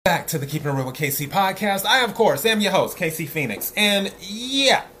to the Keeping It Real with KC podcast. I, of course, am your host, KC Phoenix. And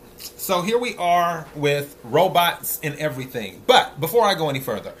yeah, so here we are with robots and everything. But before I go any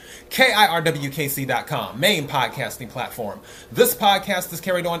further, KIRWKC.com, main podcasting platform. This podcast is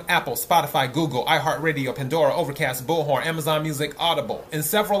carried on Apple, Spotify, Google, iHeartRadio, Pandora, Overcast, Bullhorn, Amazon Music, Audible, and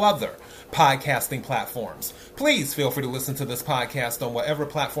several other podcasting platforms. Please feel free to listen to this podcast on whatever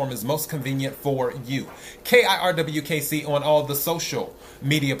platform is most convenient for you. KIRWKC on all the social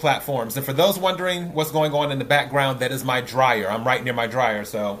media platforms. And for those wondering what's going on in the background, that is my dryer. I'm right near my dryer,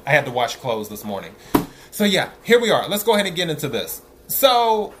 so I had to wash clothes this morning. So yeah, here we are. Let's go ahead and get into this.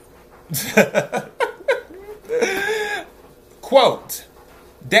 So, quote,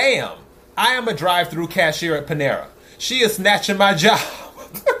 "Damn, I am a drive-through cashier at Panera. She is snatching my job."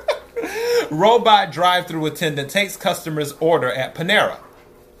 Robot drive-through attendant takes customer's order at Panera.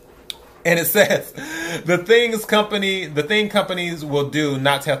 And it says, the thing companies will do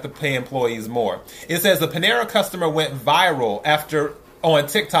not to have to pay employees more. It says the Panera customer went viral on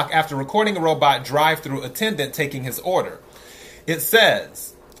TikTok after recording a robot drive-through attendant taking his order. It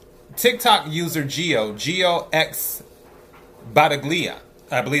says, TikTok user Geo X Battaglia,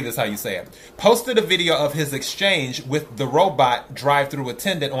 I believe that's how you say it, posted a video of his exchange with the robot drive-through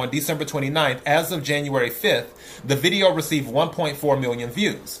attendant on December 29th. As of January 5th, the video received 1.4 million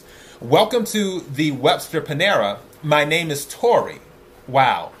views. "Welcome to the Webster Panera. My name is Tori."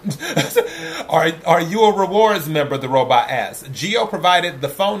 Wow. Are you a rewards member? The robot asked. Geo provided the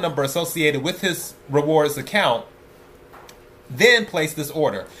phone number associated with his rewards account, then placed this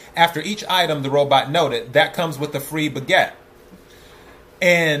order. After each item, the robot noted, "That comes with a free baguette,"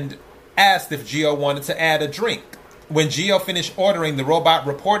 and asked if Geo wanted to add a drink. When Geo finished ordering, the robot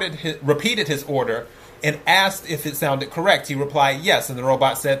repeated his order and asked if it sounded correct. He replied yes, and the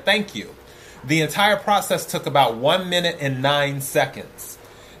robot said thank you. The entire process took about 1 minute and 9 seconds.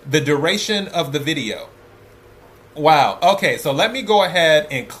 The duration of the video. Wow. Okay, so let me go ahead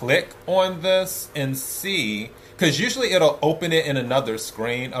and click on this and see, because usually it'll open it in another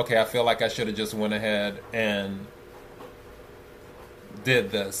screen. Okay, I feel like I should have just went ahead and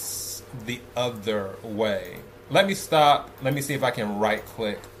did this the other way. Let me stop. Let me see if I can right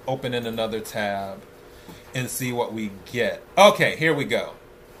click, open in another tab, and see what we get. Okay, here we go.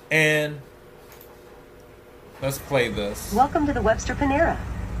 And let's play this. "Welcome to the Webster Panera.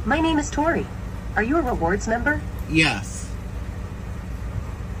 My name is Tori. Are you a rewards member?" Yes.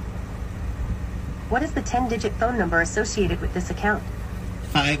 "What is the 10-digit phone number associated with this account?"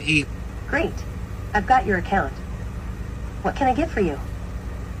 58. "Great. I've got your account. What can I get for you?"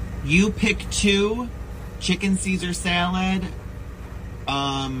 You pick 2, chicken Caesar salad,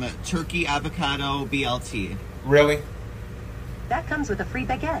 turkey avocado BLT. Really? "That comes with a free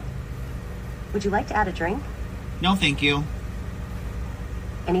baguette. Would you like to add a drink?" No, thank you.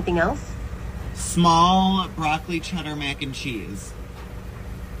 "Anything else?" Small broccoli cheddar mac and cheese.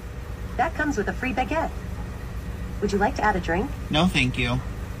 "That comes with a free baguette. Would you like to add a drink?" No, thank you.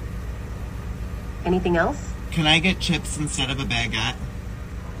 "Anything else?" Can I get chips instead of a baguette?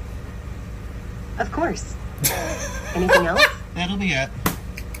 "Of course." "Anything else?" That'll be it.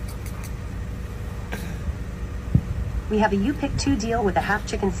 "We have a you pick 2 deal with a half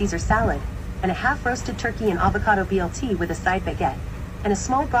chicken Caesar salad and a half roasted turkey and avocado BLT with a side baguette and a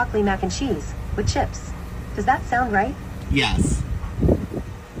small broccoli mac and cheese with chips. Does that sound right?" Yes.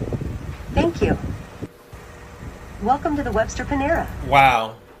 "Thank you. Welcome to the Webster Panera."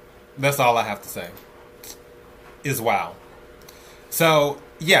 Wow. That's all I have to say. Is wow. So,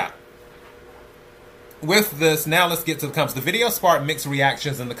 yeah. With this, now let's get to the comments. The video sparked mixed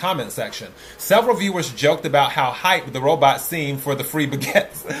reactions in the comment section. Several viewers joked about how hyped the robot seemed for the free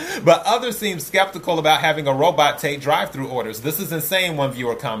baguettes, but others seemed skeptical about having a robot take drive-thru orders. "This is insane," one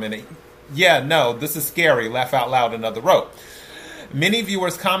viewer commented. "Yeah, no, this is scary," laugh out loud, another wrote. Many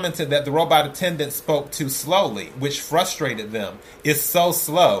viewers commented that the robot attendant spoke too slowly, which frustrated them. "It's so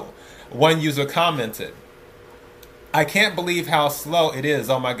slow," one user commented. "I can't believe how slow it is,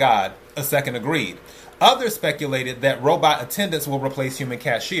 oh my god," a second agreed. Others speculated that robot attendants will replace human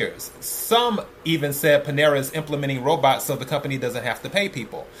cashiers. Some even said Panera is implementing robots so the company doesn't have to pay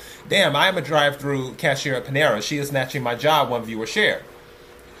people. "Damn, I am a drive-through cashier at Panera. She is snatching my job," one viewer shared.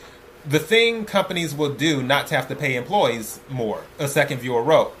 "The thing companies will do not to have to pay employees more," a second viewer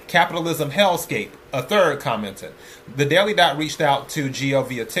wrote. "Capitalism hellscape," a third commented. The Daily Dot reached out to Geo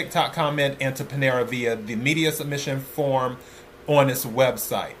via TikTok comment and to Panera via the media submission form on its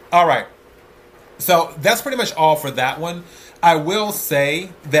website. All right. So that's pretty much all for that one. I will say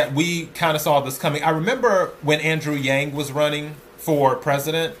that we kind of saw this coming. I remember when Andrew Yang was running for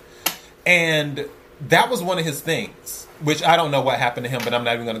president, and that was one of his things, which I don't know what happened to him, but I'm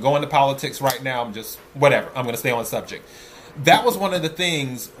not even going to go into politics right now. I'm just, whatever. I'm going to stay on subject. That was one of the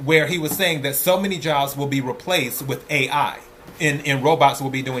things where he was saying that so many jobs will be replaced with AI. And robots will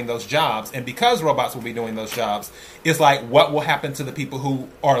be doing those jobs. And because robots will be doing those jobs, it's like, what will happen to the people who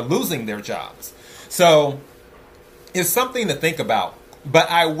are losing their jobs? So it's something to think about. But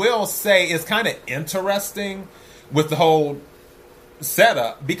I will say it's kind of interesting with the whole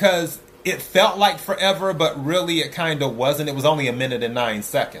setup, because it felt like forever, but really it kind of wasn't. It was only 1 minute and 9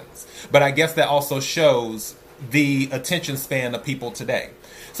 seconds. But I guess that also shows the attention span of people today.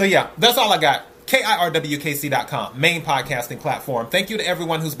 So yeah, that's all I got. KIRWKC.com, main podcasting platform. Thank you to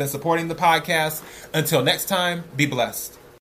everyone who's been supporting the podcast. Until next time, be blessed.